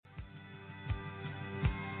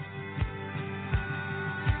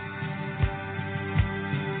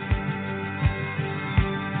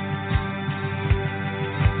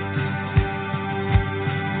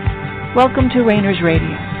Welcome to Rainers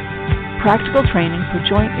Radio, practical training for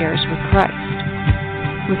joint heirs with Christ,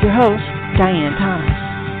 with your host, Diane Thomas.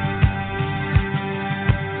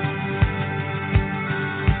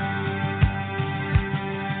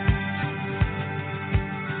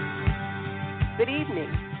 Good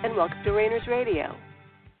evening, and welcome to Rainers Radio.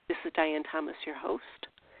 This is Diane Thomas, your host.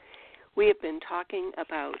 We have been talking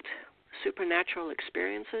about supernatural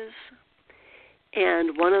experiences,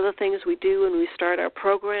 and one of the things we do when we start our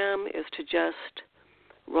program is to just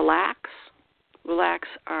relax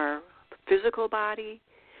our physical body,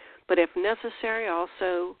 but if necessary,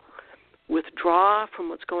 also withdraw from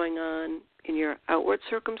what's going on in your outward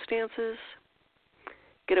circumstances,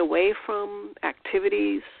 get away from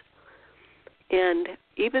activities, and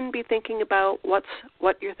even be thinking about what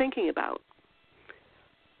you're thinking about.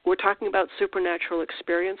 We're talking about supernatural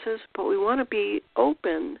experiences, but we want to be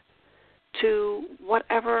open to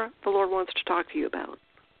whatever the Lord wants to talk to you about.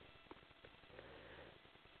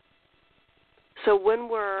 So when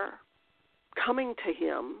we're coming to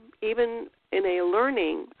Him, even in a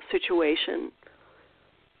learning situation,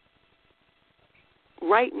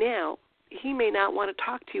 right now, He may not want to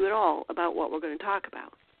talk to you at all about what we're going to talk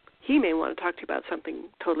about. He may want to talk to you about something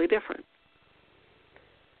totally different.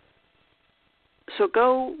 So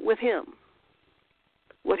go with Him.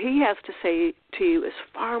 What He has to say to you is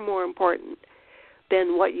far more important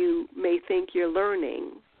than what you may think you're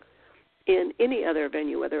learning in any other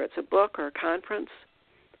venue, whether it's a book or a conference.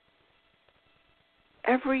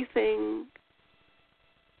 Everything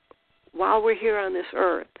while we're here on this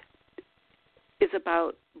earth is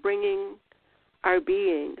about bringing our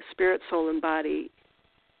being, spirit, soul, and body,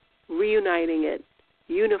 reuniting it,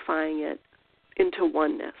 unifying it into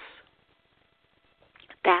oneness.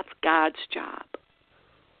 That's God's job.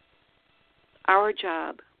 Our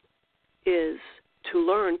job is to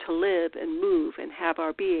learn to live and move and have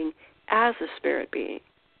our being as a spirit being.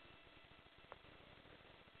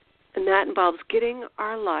 And that involves getting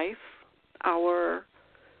our life, our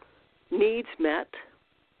needs met,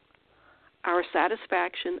 our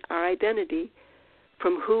satisfaction, our identity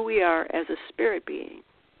from who we are as a spirit being.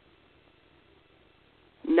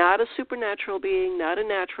 Not a supernatural being, not a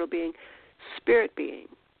natural being, spirit being.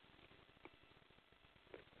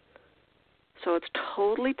 So it's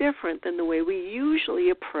totally different than the way we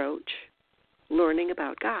usually approach learning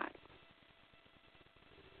about God.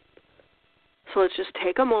 So let's just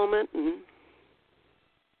take a moment and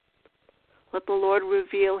let the Lord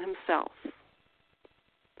reveal Himself.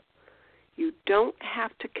 You don't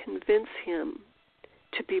have to convince Him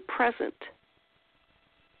to be present.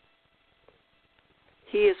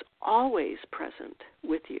 He is always present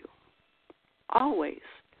with you. Always.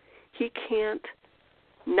 He can't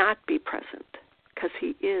not be present because He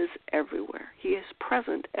is everywhere. He is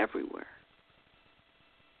present everywhere.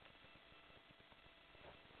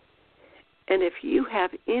 And if you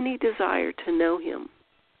have any desire to know Him,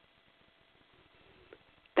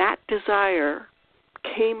 that desire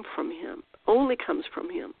came from Him, only comes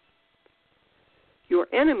from Him. Your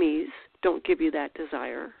enemies don't give you that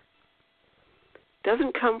desire. It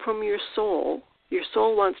doesn't come from your soul. Your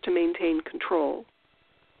soul wants to maintain control.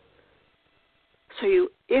 So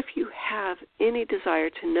if you have any desire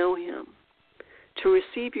to know Him, to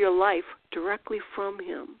receive your life directly from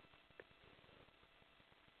Him,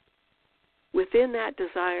 within that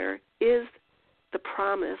desire is the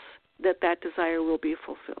promise that that desire will be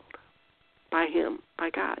fulfilled by Him, by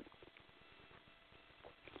God.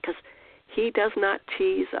 Because He does not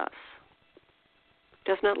tease us,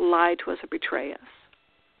 does not lie to us or betray us.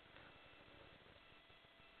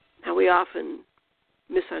 Now, we often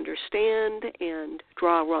misunderstand and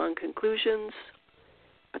draw wrong conclusions,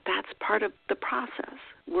 but that's part of the process.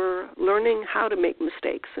 We're learning how to make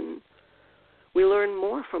mistakes, and we learn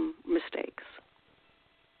more from mistakes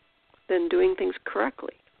than doing things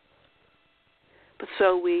correctly. But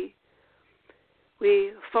so we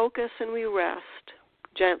focus and we rest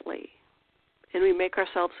gently, and we make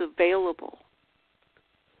ourselves available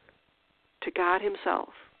to God Himself,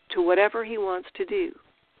 to whatever He wants to do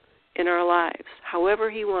in our lives, however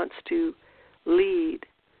He wants to lead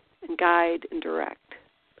and guide and direct,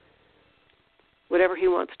 whatever He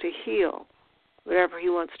wants to heal, whatever He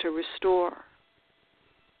wants to restore,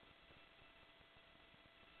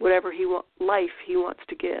 whatever life He wants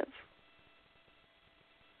to give.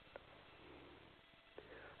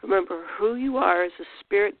 Remember, who you are as a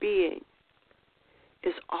spirit being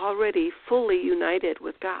is already fully united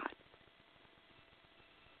with God.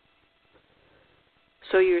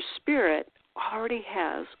 So your spirit already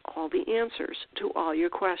has all the answers to all your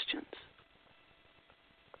questions.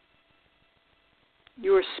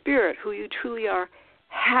 Your spirit, who you truly are,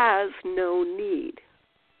 has no need.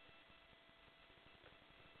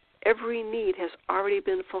 Every need has already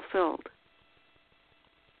been fulfilled.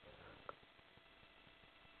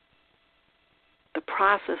 The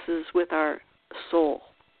processes with our soul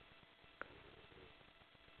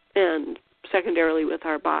and secondarily with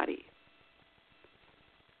our body.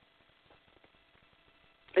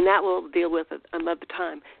 And that we'll deal with it another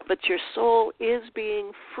time. But your soul is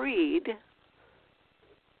being freed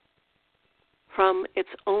from its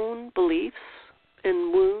own beliefs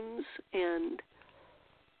and wounds and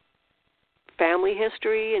family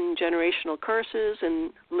history and generational curses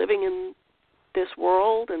and living in this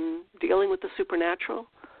world and dealing with the supernatural.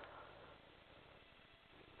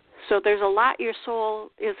 So there's a lot your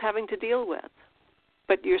soul is having to deal with,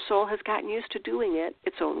 but your soul has gotten used to doing it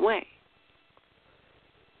its own way.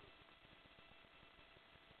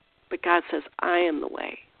 But God says, I am the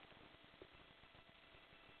way.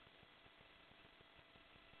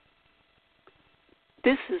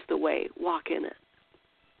 This is the way, walk in it.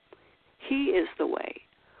 He is the way.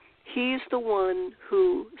 He's the one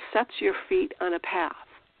who sets your feet on a path.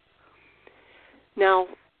 Now,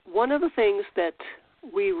 one of the things that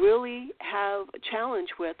we really have a challenge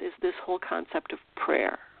with is this whole concept of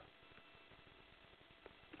prayer.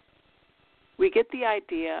 We get the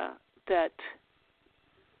idea that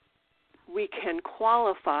we can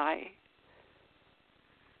qualify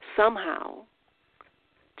somehow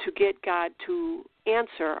to get God to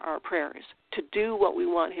answer our prayers, to do what we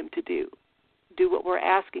want him to do what we're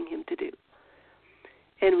asking him to do.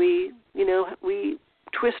 And we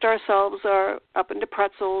twist ourselves up into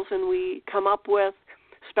pretzels, and we come up with,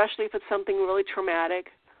 especially if it's something really traumatic,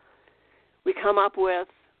 we come up with,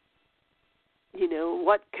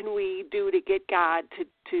 what can we do to get God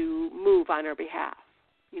to move on our behalf?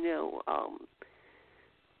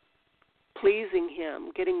 Pleasing him,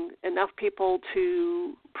 getting enough people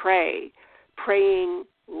to praying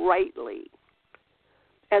rightly,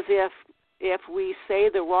 as if we say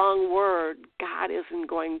the wrong word, God isn't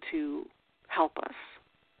going to help us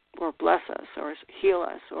or bless us or heal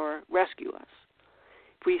us or rescue us.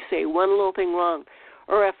 If we say one little thing wrong,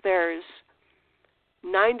 or if there's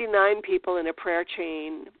 99 people in a prayer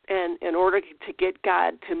chain, and in order to get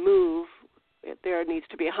God to move, there needs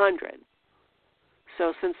to be 100.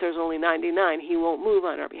 So since there's only 99, he won't move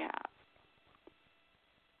on our behalf.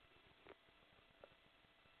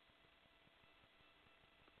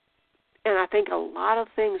 And I think a lot of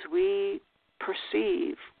things we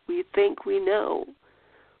perceive, we think we know,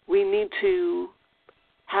 we need to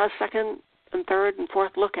have a second and third and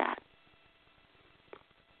fourth look at.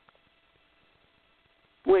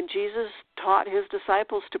 When Jesus taught his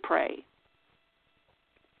disciples to pray,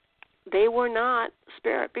 they were not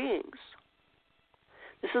spirit beings.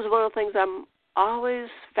 This is one of the things I'm always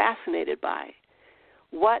fascinated by,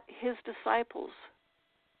 what his disciples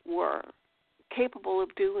were capable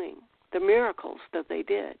of doing, the miracles that they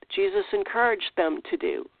did. Jesus encouraged them to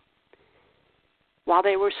do while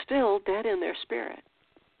they were still dead in their spirit.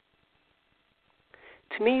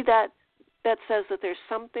 To me, that says that there's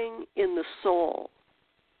something in the soul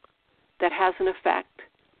that has an effect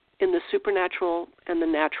in the supernatural and the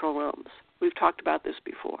natural realms. We've talked about this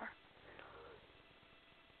before.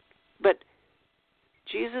 But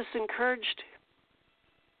Jesus encouraged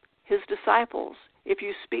his disciples, if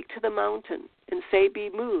you speak to the mountain and say, be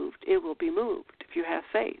moved, it will be moved if you have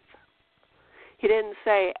faith. He didn't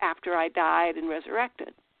say, after I died and been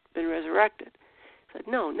resurrected. He said,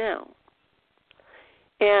 no, now.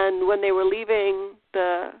 And when they were leaving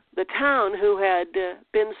the town who had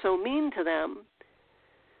been so mean to them,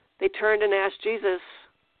 they turned and asked Jesus,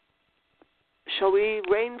 shall we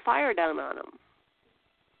rain fire down on them?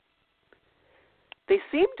 They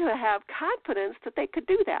seemed to have confidence that they could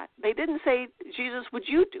do that. They didn't say, Jesus, would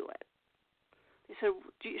you do it? They said,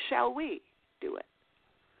 shall we do it?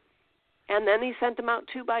 And then he sent them out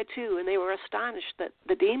 2 by 2, and they were astonished that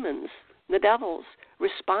the demons, the devils,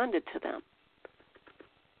 responded to them.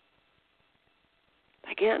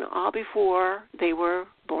 Again, all before they were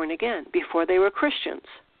born again, before they were Christians.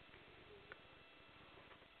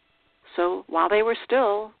 So while they were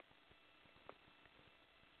still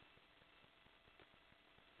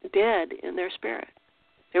dead in their spirit,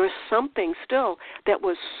 there was something still that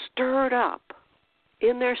was stirred up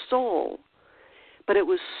in their soul, but it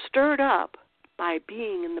was stirred up by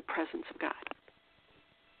being in the presence of God.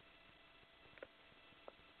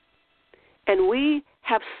 And we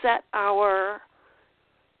have set our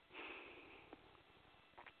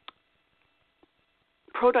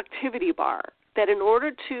productivity bar that in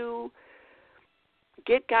order to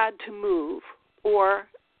get God to move or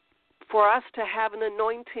for us to have an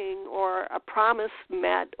anointing or a promise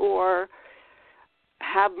met or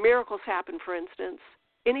have miracles happen, for instance,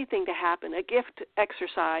 anything to happen, a gift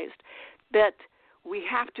exercised, that we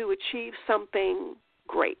have to achieve something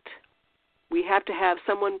great. We have to have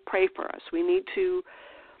someone pray for us. We need to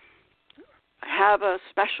have a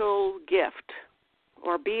special gift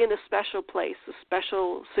or be in a special place, a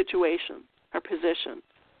special situation or position.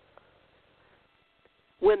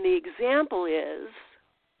 When the example is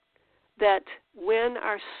that when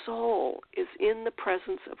our soul is in the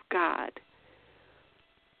presence of God,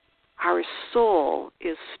 our soul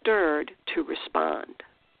is stirred to respond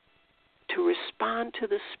to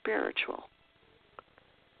the spiritual,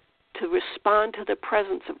 to respond to the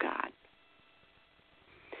presence of God.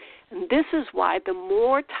 And this is why the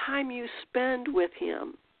more time you spend with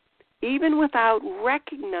Him, even without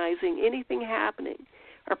recognizing anything happening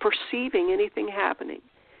or perceiving anything happening,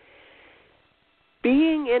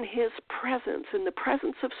 being in His presence, in the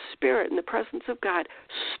presence of Spirit, in the presence of God,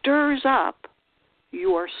 stirs up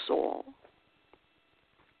your soul.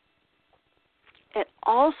 It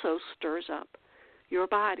also stirs up your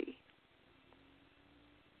body,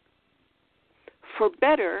 for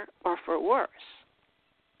better or for worse.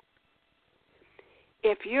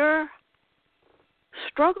 If you're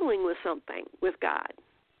struggling with something with God,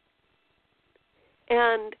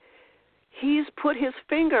 and He's put His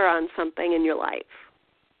finger on something in your life,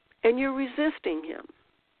 and you're resisting Him,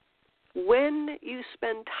 when you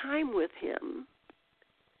spend time with Him,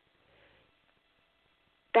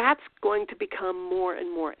 that's going to become more and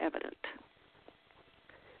more evident.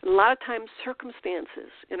 A lot of times circumstances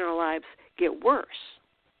in our lives get worse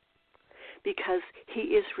because He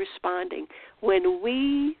is responding. When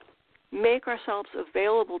we make ourselves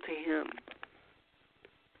available to Him,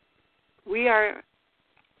 we are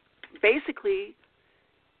basically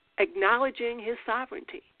acknowledging His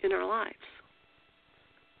sovereignty in our lives.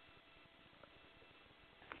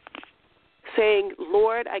 Saying,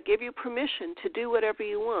 Lord, I give you permission to do whatever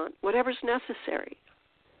you want, whatever's necessary.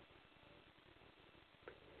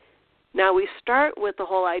 Now we start with the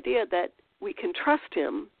whole idea that we can trust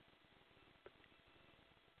Him,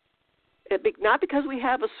 not because we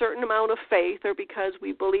have a certain amount of faith or because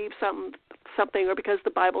we believe something or because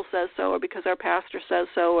the Bible says so or because our pastor says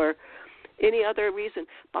so or any other reason,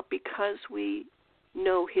 but because we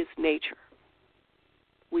know His nature.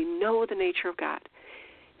 We know the nature of God.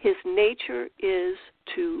 His nature is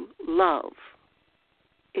to love.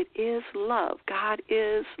 It is love. God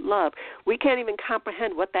is love. We can't even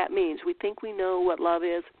comprehend what that means. We think we know what love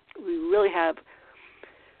is. We really have.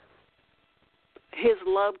 His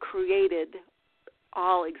love created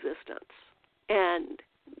all existence. And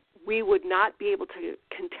we would not be able to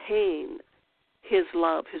contain His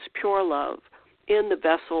love, His pure love, in the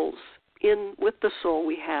vessels, with the soul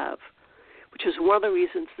we have, which is one of the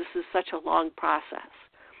reasons this is such a long process.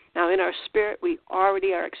 Now, in our spirit, we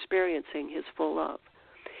already are experiencing His full love.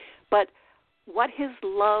 But what His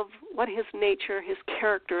love, what His nature, His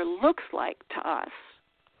character looks like to us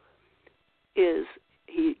is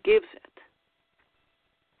He gives it.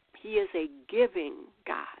 He is a giving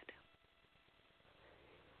God.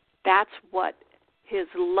 That's what His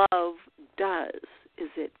love does, is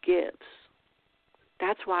it gives.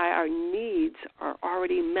 That's why our needs are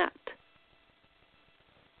already met.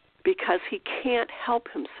 Because He can't help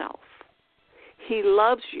Himself. He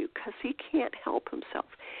loves you because He can't help Himself.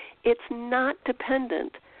 It's not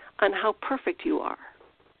dependent on how perfect you are,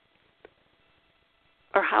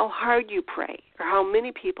 or how hard you pray, or how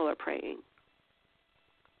many people are praying,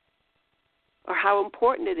 or how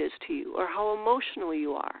important it is to you, or how emotional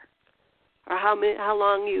you are, or how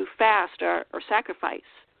long you fast or sacrifice,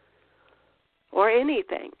 or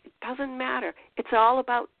anything. It doesn't matter. It's all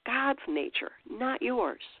about God's nature, not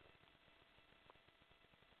yours.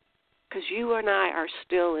 Because you and I are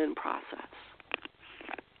still in process.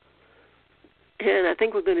 And I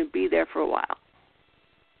think we're going to be there for a while.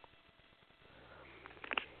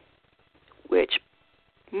 Which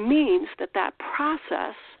means that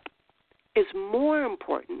process is more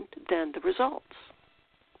important than the results.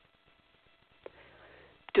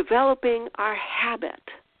 Developing our habit.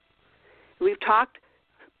 We've talked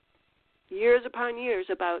years upon years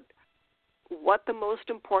about what the most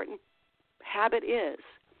important habit is.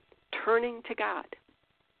 Turning to God.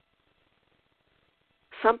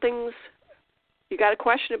 You got a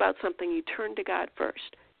question about something, you turn to God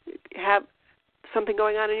first. You have something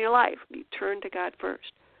going on in your life, you turn to God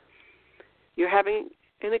first. You're having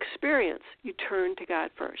an experience, you turn to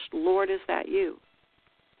God first. Lord, is that you?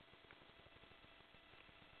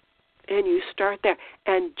 And you start there.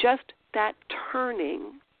 And just that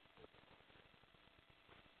turning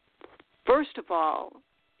First of all,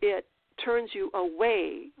 it turns you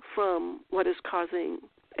away from what is causing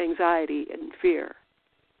anxiety and fear.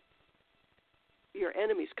 Your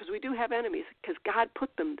enemies, because we do have enemies, because God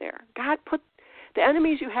put them there. God put the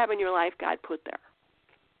enemies you have in your life, God put there.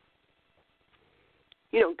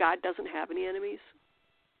 You know, God doesn't have any enemies.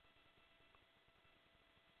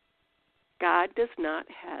 God does not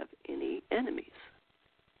have any enemies.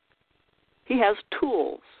 He has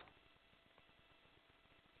tools,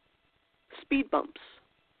 speed bumps,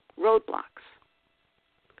 roadblocks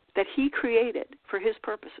that He created for His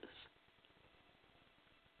purposes.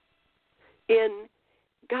 In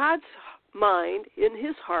God's mind, in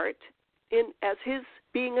His heart, as His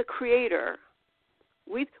being a creator,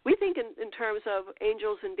 we think in terms of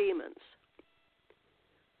angels and demons.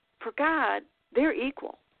 For God, they're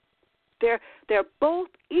equal. They're both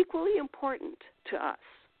equally important to us.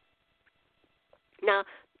 Now,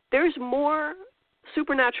 there's more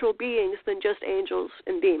supernatural beings than just angels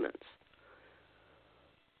and demons.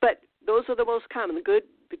 But those are the most common,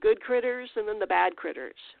 the good critters and then the bad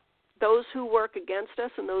critters. Those who work against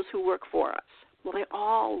us and those who work for us. Well, they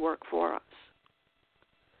all work for us.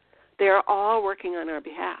 They are all working on our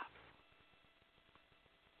behalf.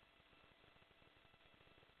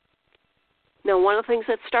 Now, one of the things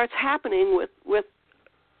that starts happening with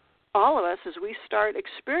all of us as we start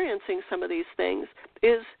experiencing some of these things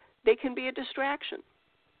is they can be a distraction.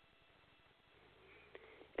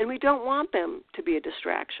 And we don't want them to be a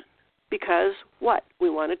distraction because what? We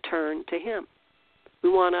want to turn to Him. We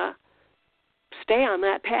want to stay on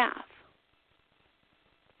that path.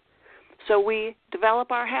 So we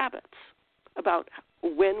develop our habits about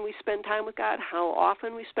when we spend time with God, how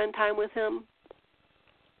often we spend time with Him.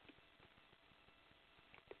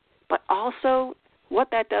 But also what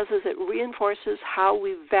that does is it reinforces how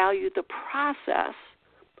we value the process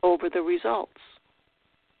over the results.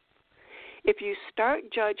 If you start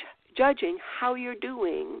judging how you're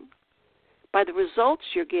doing by the results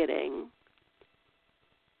you're getting,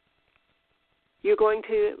 it's going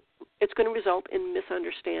to result in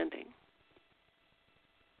misunderstanding.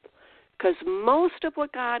 Because most of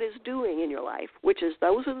what God is doing in your life, which is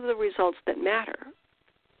those are the results that matter,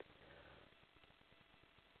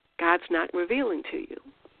 God's not revealing to you.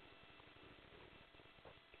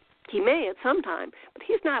 He may at some time, but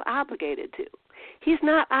He's not obligated to. He's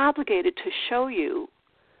not obligated to show you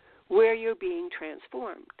where you're being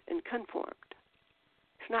transformed and conformed.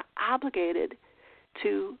 He's not obligated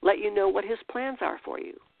to let you know what His plans are for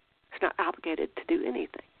you. He's not obligated to do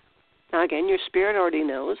anything. Now, again, your spirit already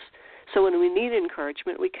knows, so when we need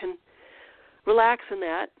encouragement, we can relax in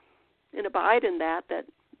that and abide in that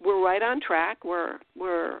we're right on track, we're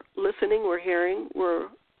listening, we're hearing, we're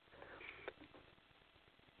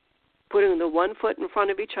putting the one foot in front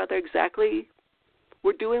of each other exactly.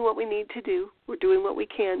 We're doing what we need to do. We're doing what we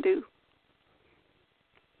can do.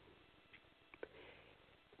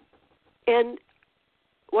 And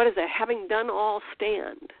what is that? Having done all,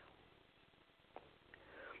 stand.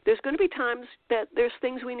 There's going to be times that there's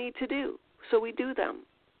things we need to do, so we do them.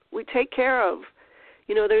 We take care of,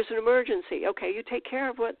 there's an emergency. Okay, you take care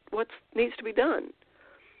of what needs to be done.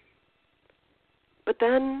 But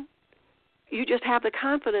then you just have the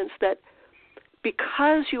confidence that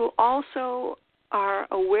because you also are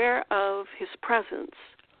aware of His presence,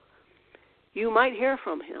 you might hear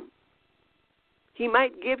from Him. He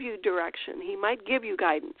might give you direction. He might give you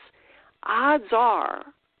guidance. Odds are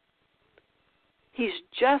He's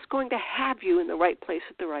just going to have you in the right place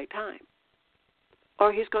at the right time.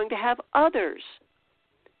 Or He's going to have others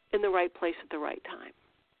in the right place at the right time.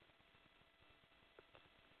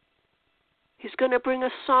 He's going to bring a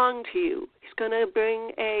song to you. He's going to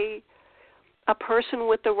bring a person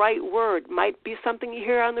with the right word. Might be something you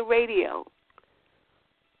hear on the radio.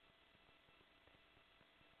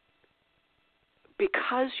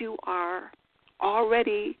 Because you are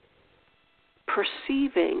already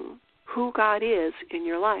perceiving who God is in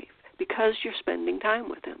your life, because you're spending time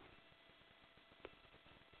with Him.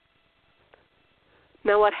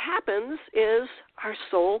 Now what happens is our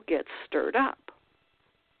soul gets stirred up,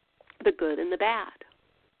 the good and the bad.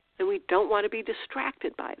 And we don't want to be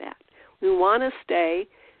distracted by that. We want to stay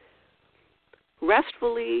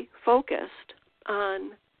restfully focused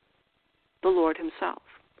on the Lord Himself,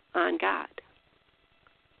 on God.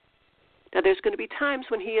 Now there's going to be times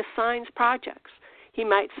when He assigns projects. He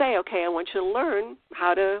might say, okay, I want you to learn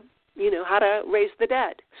how to raise the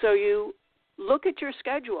dead. So you look at your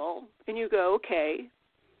schedule and you go, okay,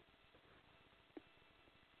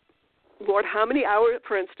 Lord, how many hours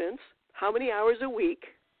a week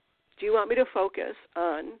do you want me to focus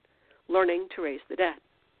on learning to raise the dead?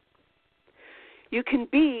 You can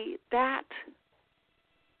be that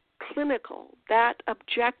clinical, that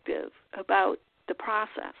objective about the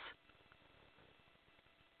process.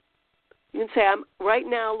 You can say, right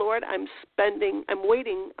now, Lord, I'm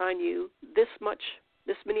waiting on you this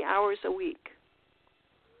many hours a week.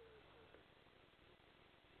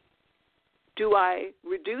 Do I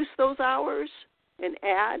reduce those hours and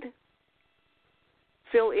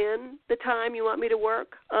fill in the time you want me to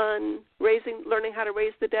work on learning how to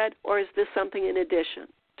raise the dead, or is this something in addition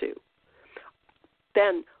to?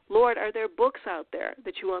 Then, Lord, are there books out there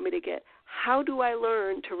that you want me to get? How do I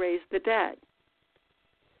learn to raise the dead?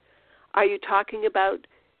 Are you talking about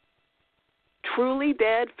truly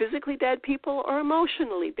dead, physically dead people, or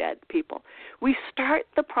emotionally dead people? We start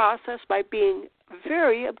the process by being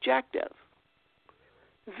very objective,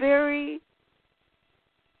 very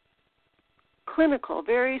clinical,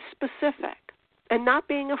 very specific, and not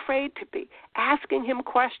being afraid to be, asking him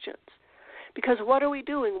questions. Because what are we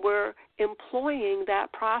doing? We're employing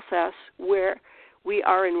that process where we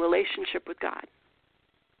are in relationship with God.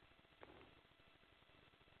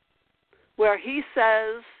 Where he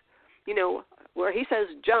says,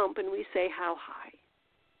 jump, and we say how high.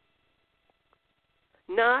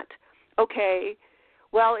 Not, okay,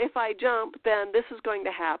 well, if I jump, then this is going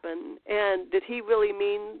to happen. And did he really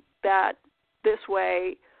mean that this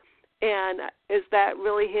way? And is that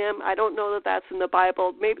really him? I don't know that that's in the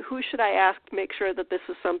Bible. Maybe who should I ask to make sure that this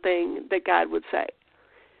is something that God would say?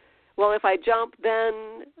 Well, if I jump,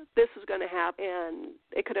 then this is going to happen, and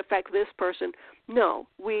it could affect this person. No,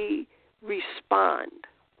 we respond.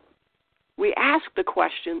 We ask the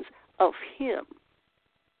questions of him.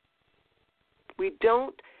 We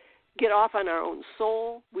don't get off on our own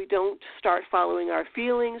soul. We don't start following our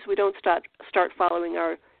feelings. We don't start following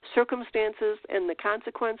our circumstances and the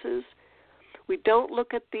consequences. We don't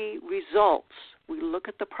look at the results. We look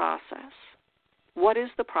at the process. What is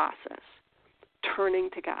the process? Turning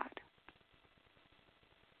to God.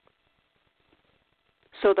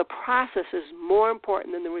 So the process is more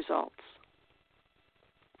important than the results.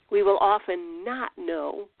 We will often not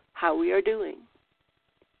know how we are doing.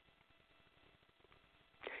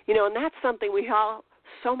 And that's something we all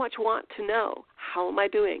so much want to know. How am I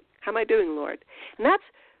doing? How am I doing, Lord? And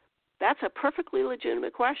that's a perfectly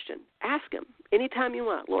legitimate question. Ask him anytime you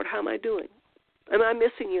want, Lord, how am I doing? Am I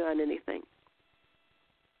missing you on anything?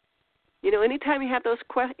 Anytime you have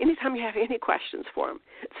anytime you have any questions for him,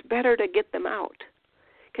 it's better to get them out.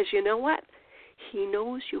 Because you know what? He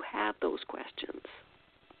knows you have those questions.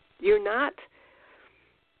 You're not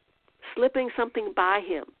slipping something by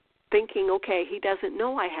him, thinking, okay, he doesn't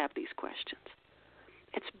know I have these questions.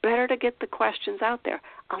 It's better to get the questions out there.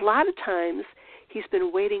 A lot of times, he's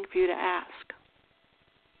been waiting for you to ask.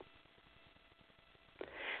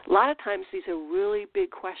 A lot of times, these are really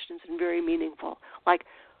big questions and very meaningful. Like,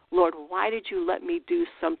 Lord, why did you let me do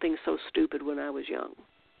something so stupid when I was young?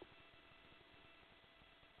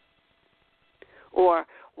 Or,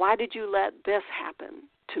 why did you let this happen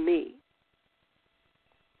to me?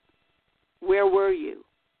 Where were you?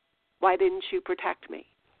 Why didn't you protect me?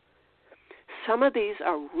 Some of these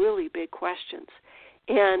are really big questions,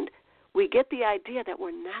 and we get the idea that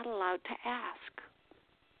we're not allowed to ask.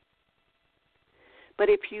 But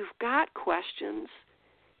if you've got questions,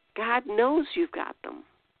 God knows you've got them.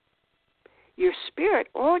 Your spirit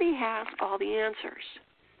already has all the answers.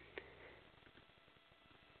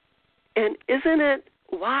 And isn't it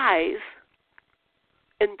wise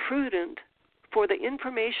and prudent for the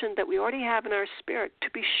information that we already have in our spirit to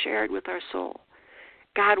be shared with our soul?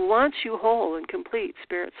 God wants you whole and complete,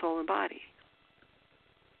 spirit, soul, and body.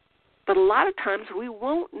 But a lot of times we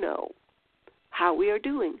won't know how we are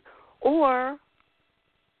doing or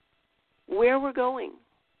where we're going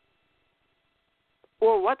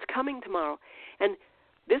or what's coming tomorrow. And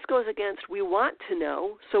this goes against we want to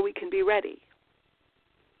know so we can be ready.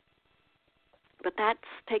 But that's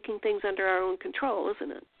taking things under our own control,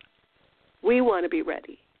 isn't it? We want to be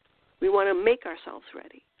ready. We want to make ourselves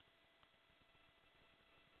ready.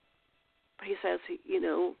 But he says,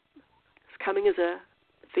 it's coming as a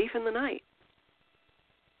thief in the night.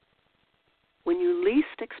 When you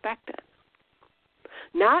least expect it.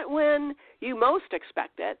 Not when you most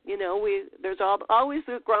expect it. There's always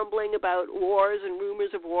the grumbling about wars and rumors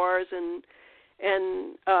of wars and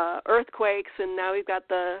earthquakes, and now we've got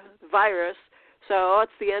the virus, so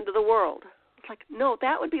it's the end of the world. It's like, no,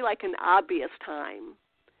 that would be like an obvious time,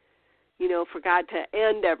 for God to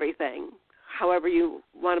end everything, however you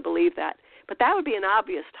want to believe that. But that would be an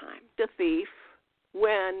obvious time, the thief,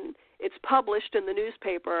 when it's published in the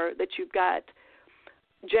newspaper that you've got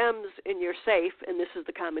gems in your safe and this is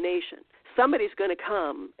the combination. Somebody's going to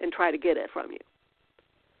come and try to get it from you.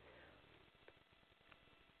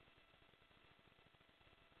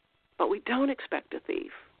 But we don't expect a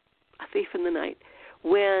thief in the night,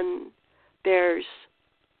 when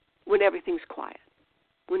everything's quiet,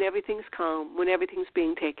 when everything's calm, when everything's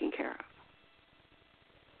being taken care of.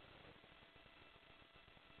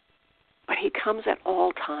 But he comes at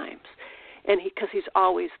all times, and because he's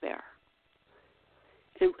always there.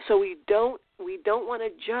 And so we don't want to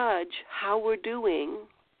judge how we're doing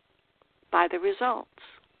by the results.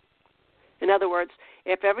 In other words,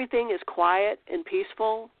 if everything is quiet and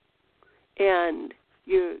peaceful, and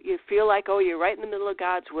you feel like, oh, you're right in the middle of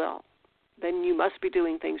God's will, then you must be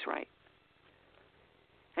doing things right.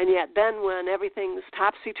 And yet then when everything's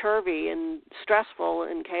topsy-turvy and stressful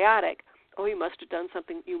and chaotic, oh, you must have done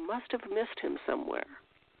something. You must have missed him somewhere.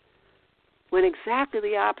 When exactly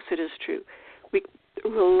the opposite is true. We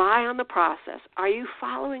rely on the process. Are you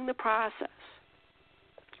following the process?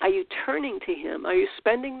 Are you turning to him? Are you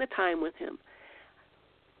spending the time with him?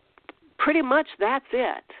 Pretty much that's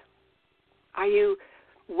it.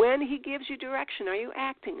 When he gives you direction, are you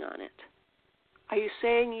acting on it? Are you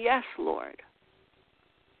saying, yes, Lord?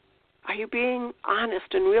 Are you being honest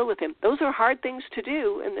and real with him? Those are hard things to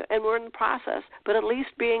do, and we're in the process, but at least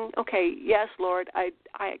being, okay, yes, Lord, I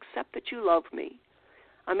accept that you love me.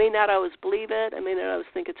 I may not always believe it, I may not always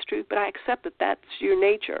think it's true, but I accept that that's your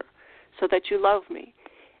nature, so that you love me,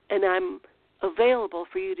 and I'm available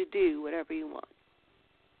for you to do whatever you want.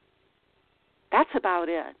 That's about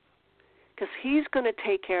it, because he's going to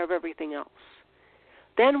take care of everything else.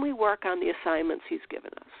 Then we work on the assignments he's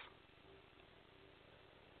given us.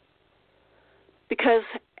 Because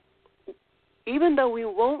even though we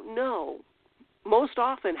won't know most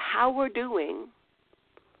often how we're doing,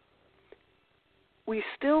 we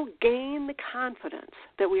still gain the confidence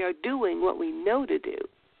that we are doing what we know to do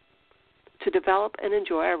to develop and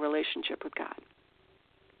enjoy our relationship with God.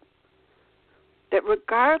 That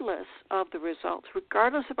regardless of the results,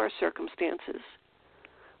 regardless of our circumstances,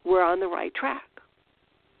 we're on the right track.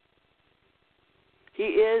 He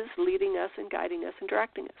is leading us and guiding us and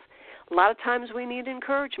directing us. A lot of times we need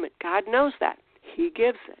encouragement. God knows that. He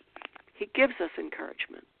gives it. He gives us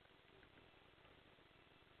encouragement.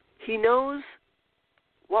 He knows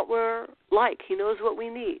what we're like. He knows what we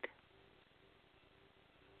need.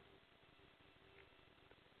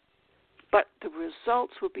 But the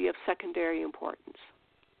results will be of secondary importance.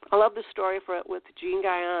 I love the story with Jean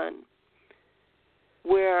Guyon,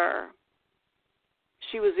 where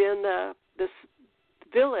she was in this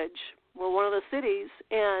village, well, one of the cities,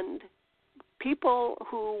 and people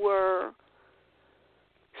who were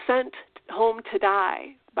sent home to die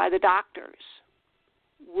by the doctors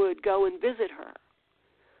would go and visit her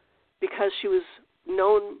because she was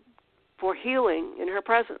known for healing in her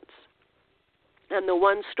presence. And the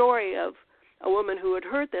one story of a woman who had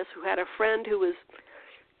heard this, who had a friend who was,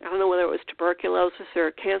 I don't know whether it was tuberculosis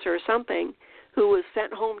or cancer or something, who was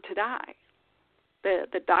sent home to die.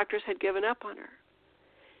 The doctors had given up on her.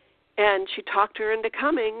 And she talked her into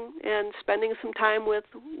coming and spending some time with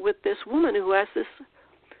this woman who has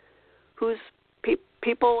whose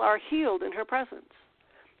people are healed in her presence.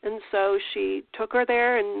 And so she took her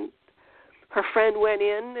there, and her friend went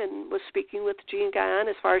in and was speaking with Jean Guyon.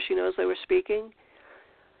 As far as she knows, they were speaking.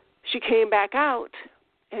 She came back out,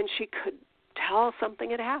 and she could tell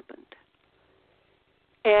something had happened.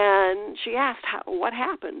 And she asked, what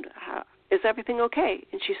happened? Is everything okay?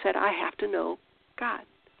 And she said, I have to know God.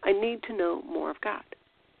 I need to know more of God.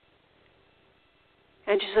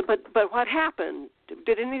 And she said, but what happened?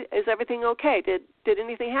 Is everything okay? Did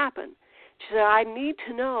anything happen? She said, I need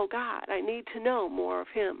to know God. I need to know more of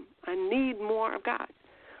him. I need more of God.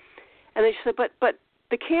 And then she said, but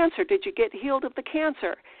the cancer, did you get healed of the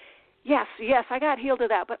cancer? Yes, I got healed of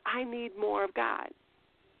that, but I need more of God.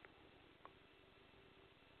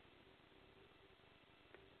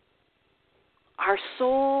 Our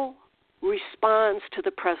soul responds to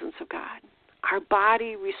the presence of God. Our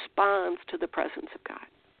body responds to the presence of God.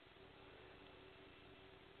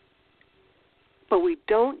 But we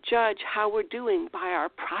don't judge how we're doing by our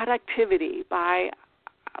productivity, by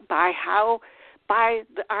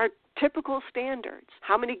our typical standards,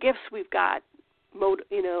 how many gifts we've got,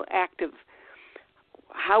 active,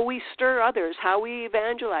 how we stir others, how we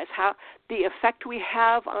evangelize, how the effect we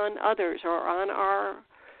have on others or on our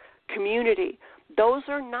community. Those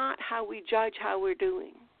are not how we judge how we're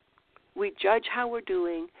doing. We judge how we're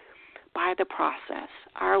doing by the process.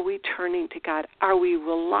 Are we turning to God? Are we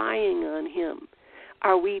relying on him?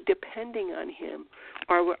 Are we depending on him?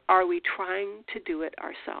 Or are we trying to do it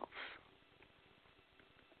ourselves?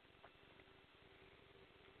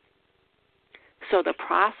 So the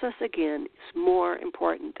process, again, is more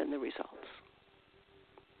important than the results.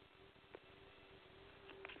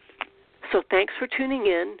 So thanks for tuning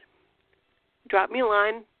in. Drop me a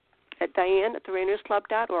line at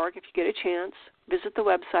diane@therainersclub.org if you get a chance. Visit the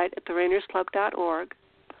website at therainersclub.org.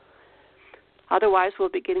 Otherwise, we'll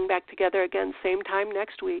be getting back together again same time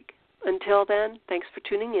next week. Until then, thanks for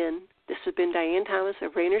tuning in. This has been Diane Thomas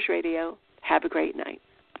of Rainers Radio. Have a great night.